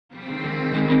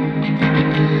I'm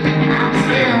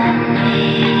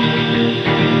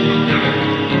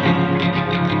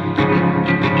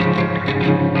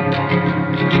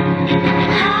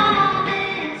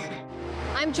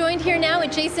joined here now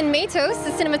with Jason Matos,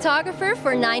 the cinematographer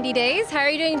for 90 Days. How are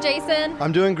you doing, Jason?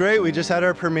 I'm doing great. We just had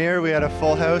our premiere. We had a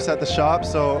full house at the shop,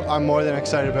 so I'm more than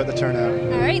excited about the turnout.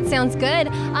 All right, sounds good.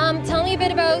 Tell me a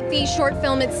bit about the short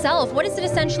film itself. What is it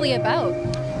essentially about?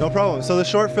 No problem. So the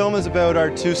short film is about our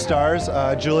two stars,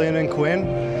 Julian and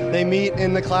Quinn. They meet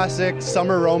in the classic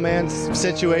summer romance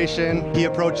situation. He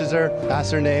approaches her,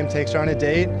 asks her name, takes her on a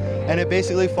date, and it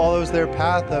basically follows their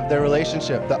path of their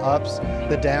relationship, the ups,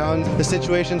 the downs, the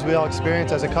situations we all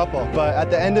experience as a couple. But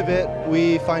at the end of it,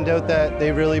 we find out that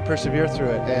they really persevere through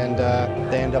it, and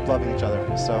they end up loving each other.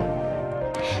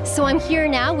 So I'm here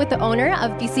now with the owner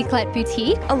of Bicyclette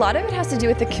Boutique. A lot of it has to do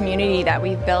with the community that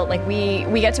we've built. Like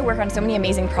we get to work on so many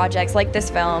amazing projects like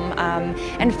this film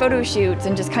and photo shoots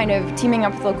and just kind of teaming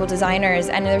up with local designers,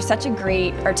 and there's such a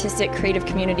great artistic creative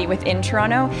community within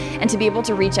Toronto, and to be able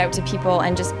to reach out to people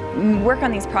and just work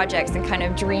on these projects and kind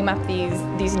of dream up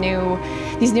these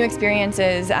new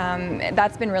experiences,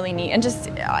 that's been really neat, and just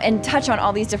and touch on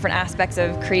all these different aspects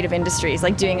of creative industries,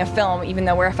 like doing a film even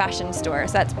though we're a fashion store.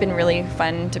 So that's been really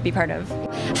fun to be part of.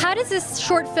 How does this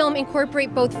short film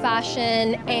incorporate both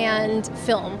fashion and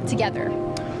film together?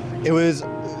 It was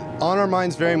on our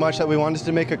minds very much that we wanted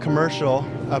to make a commercial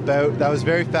that was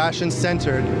very fashion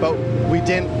centered, but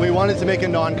we wanted to make a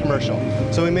non-commercial.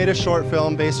 So we made a short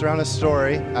film based around a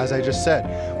story, as I just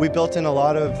said. We built in a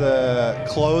lot of the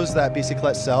clothes that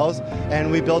Bicyclette sells,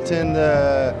 and we built in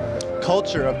the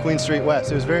culture of Queen Street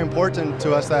West. It was very important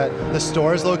to us that the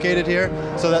store is located here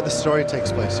so that the story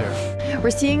takes place here.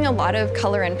 We're seeing a lot of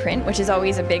color and print, which is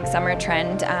always a big summer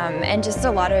trend, and just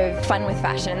a lot of fun with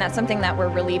fashion, and that's something that we're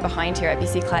really behind here at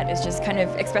Bicyclette, is just kind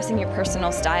of expressing your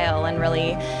personal style and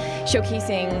really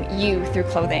showcasing you through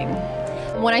clothing.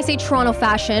 When I say Toronto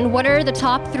fashion, what are the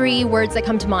top 3 words that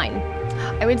come to mind?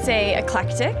 I would say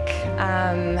eclectic,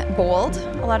 bold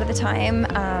a lot of the time,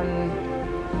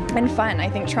 and fun. I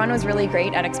think Toronto is really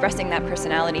great at expressing that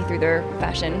personality through their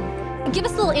fashion. Give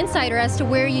us a little insider as to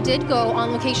where you did go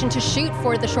on location to shoot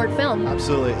for the short film.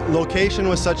 Absolutely. Location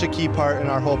was such a key part in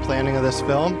our whole planning of this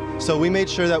film, so we made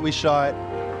sure that we shot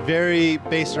very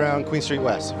based around Queen Street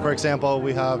West. For example,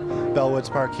 we have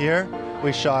Bellwoods Park here.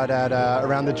 We shot at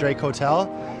around the Drake Hotel,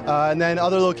 and then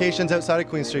other locations outside of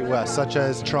Queen Street West, such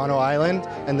as Toronto Island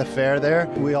and the fair there.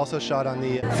 We also shot on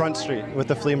the front street with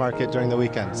the flea market during the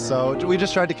weekends. So we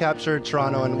just tried to capture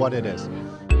Toronto and what it is.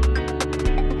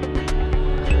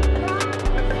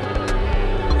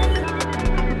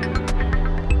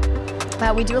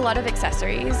 We do a lot of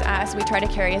accessories, so we try to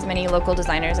carry as many local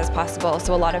designers as possible.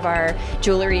 So a lot of our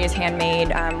jewelry is handmade.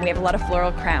 We have a lot of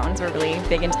floral crowns. We're really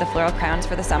big into the floral crowns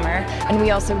for the summer. And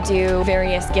we also do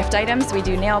various gift items. We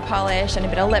do nail polish and a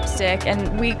bit of lipstick,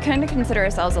 and we kind of consider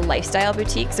ourselves a lifestyle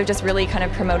boutique, so just really kind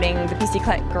of promoting the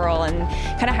Bicyclette girl and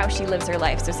kind of how she lives her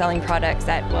life, so selling products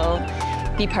that will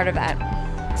be part of that.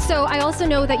 So I also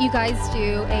know that you guys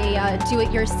do a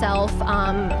do-it-yourself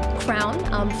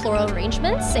crown floral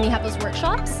arrangements, and you have those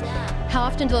workshops. How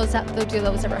often do those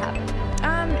ever happen?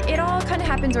 It all kind of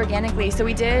happens organically. So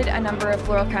we did a number of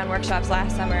floral crown workshops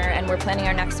last summer, and we're planning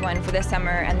our next one for this summer.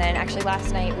 And then actually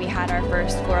last night we had our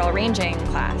first floral arranging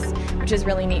class, which is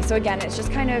really neat. So again, it's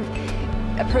just kind of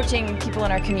approaching people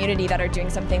in our community that are doing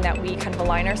something that we kind of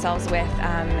align ourselves with,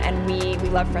 and we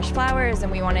love fresh flowers,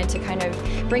 and we wanted to kind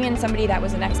of bring in somebody that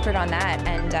was an expert on that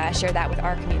and share that with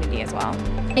our community as well.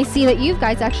 I see that you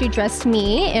guys actually dressed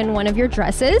me in one of your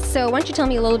dresses, so why don't you tell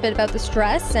me a little bit about this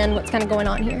dress and what's kind of going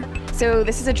on here? So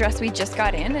this is a dress we just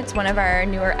got in. It's one of our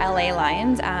newer LA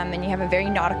lines, and you have a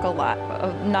very nautical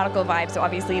vibe. So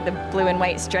obviously the blue and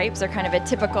white stripes are kind of a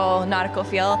typical nautical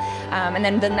feel, and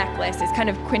then the necklace is kind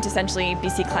of quintessentially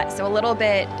Bicyclette. So a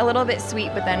little bit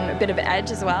sweet, but then a bit of an edge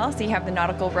as well. So you have the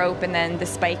nautical rope and then the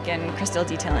spike and crystal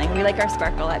detailing. We like our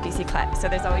sparkle at Bicyclette, so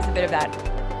there's always a bit of that.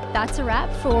 That's a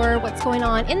wrap for what's going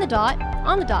on in the dot,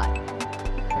 on the dot.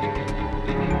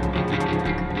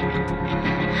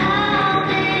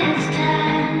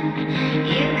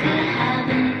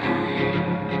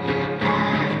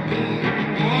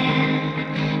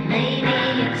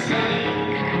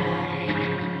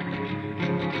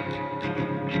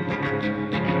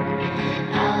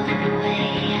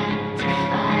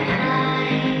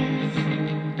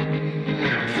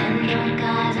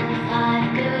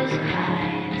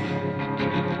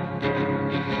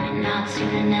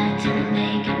 Enough to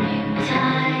make a new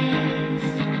time.